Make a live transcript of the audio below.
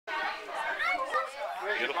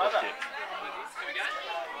Beautiful ship.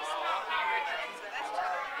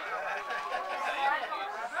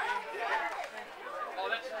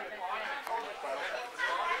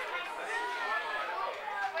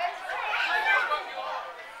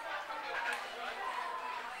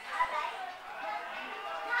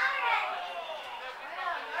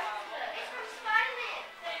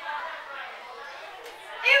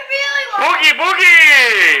 Boogie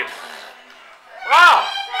boogie! Wow!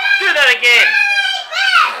 Do that again!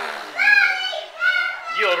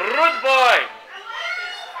 You rude boy!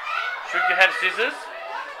 Should you have scissors?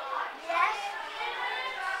 Yes.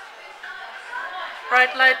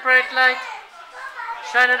 Bright light,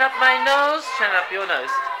 shine it up my nose, shine up your nose.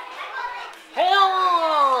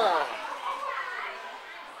 Oh!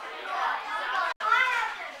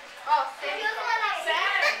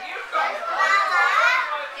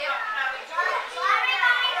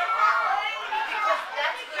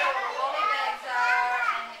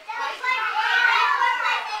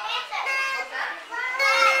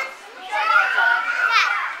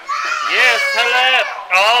 Yes, hello.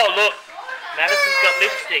 Oh, look. Madison's got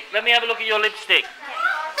lipstick. Let me have a look at your lipstick.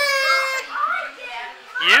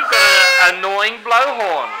 You've got an annoying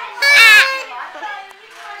blowhorn.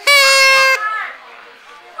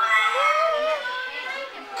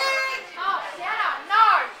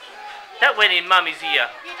 That went in Mummy's ear.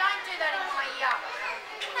 You don't do that in my ear.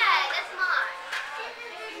 Hey, that's mine. Can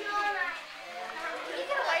you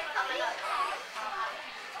get away from me?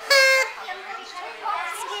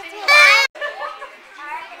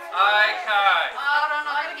 Okay. Hold on,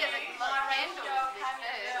 I've got to get my Randall.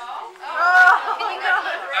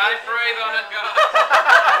 Don't breathe on it, guys.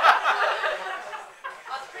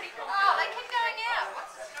 Oh, it's pretty cool. Oh, they keep going out.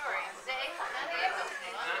 What's the story? The aircon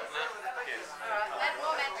Alright, add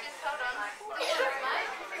more matches. Hold on.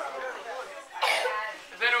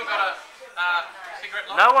 Has anyone got a cigarette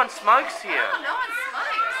lighter? No one smokes here. Oh, no one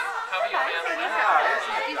smokes. Cover your mouth.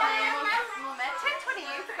 Excuse me, more matches. 20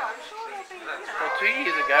 years ago, I'm sure there'll be, Well, 2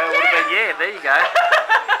 years ago, it would have been, yeah, there you go.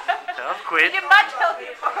 So I've quit. You're much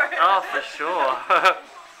healthier for it. Oh, for sure. well,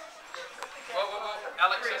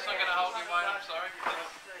 Alexis, I'm going to hold you, Wayne, I'm sorry.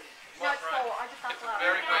 No, it's 4. I just asked last.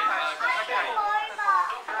 Very quick.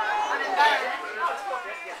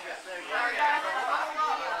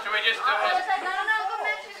 Should we just do it? No, good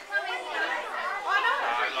matches coming. Oh, no.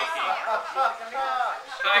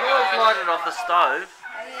 You can always light it off the stove.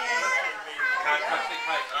 Can't touch the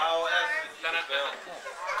cake. Oh, that's done it.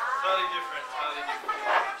 Totally different.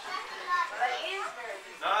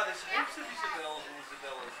 No, there's heaps of Isabellas and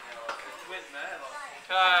Isabellas now. It went mad.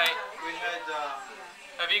 Okay. We had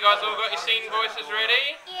Have you guys all got your scene voices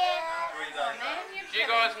ready? 3 days. Do you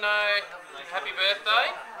guys know Happy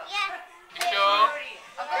Birthday? Yeah. You sure?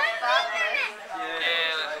 I've got sparklers.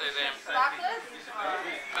 Yeah, let's do them. Sparklers?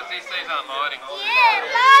 Because these aren't lighting. Poor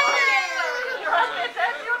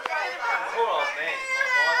old man.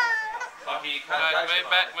 Lucky, move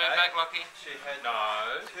back, Lucky. She had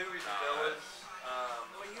No. 2 Isabellas.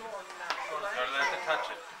 Not allowed to touch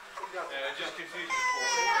it. Yeah, just confused the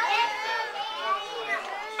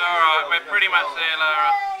It's alright, we're pretty much there,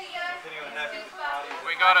 Lara. depending on how big the party is.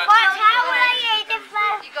 We got it.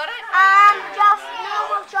 You got it? Just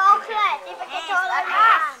normal chocolate. If it's all I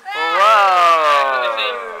want. Whoa!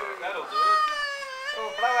 That'll do it.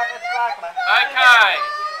 Okay.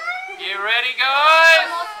 You ready, guys?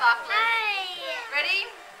 More sparklers. Ready?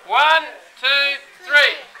 1, 2,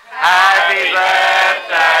 3. Happy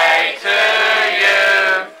birthday to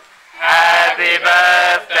you. Happy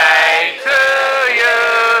birthday to you.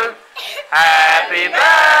 Happy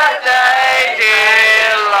birthday,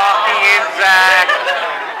 dear Lockie and Zach.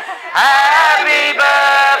 Happy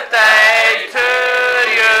birthday to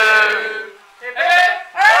you.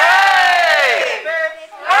 Hooray!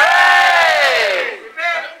 Hooray!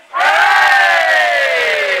 Hooray!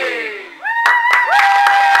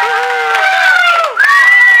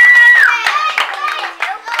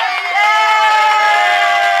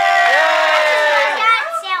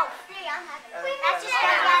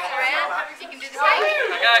 You can do the same.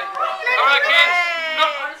 Okay. All right, kids.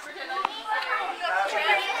 Look.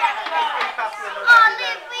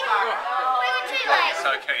 It's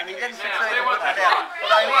okay. And he didn't Now, succeed see to what's put that happening. out.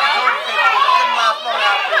 Although he might have already did, but it didn't last long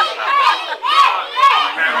after.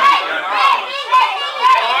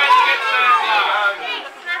 Boys, get served now. Lucky.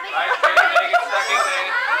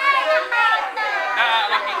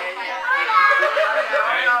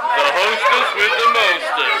 The hostess with the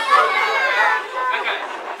mostest. Okay.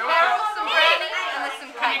 Some brownie and there's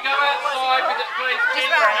some Can you cake. go outside with it, please,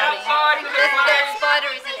 kids? brownie. Outside with it, That please. spider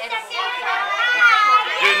isn't edible.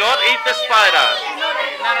 Do not eat the spider.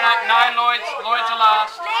 Not edible. No, fine, Lloyd's. Lloyd's are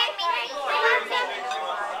last. Maybe.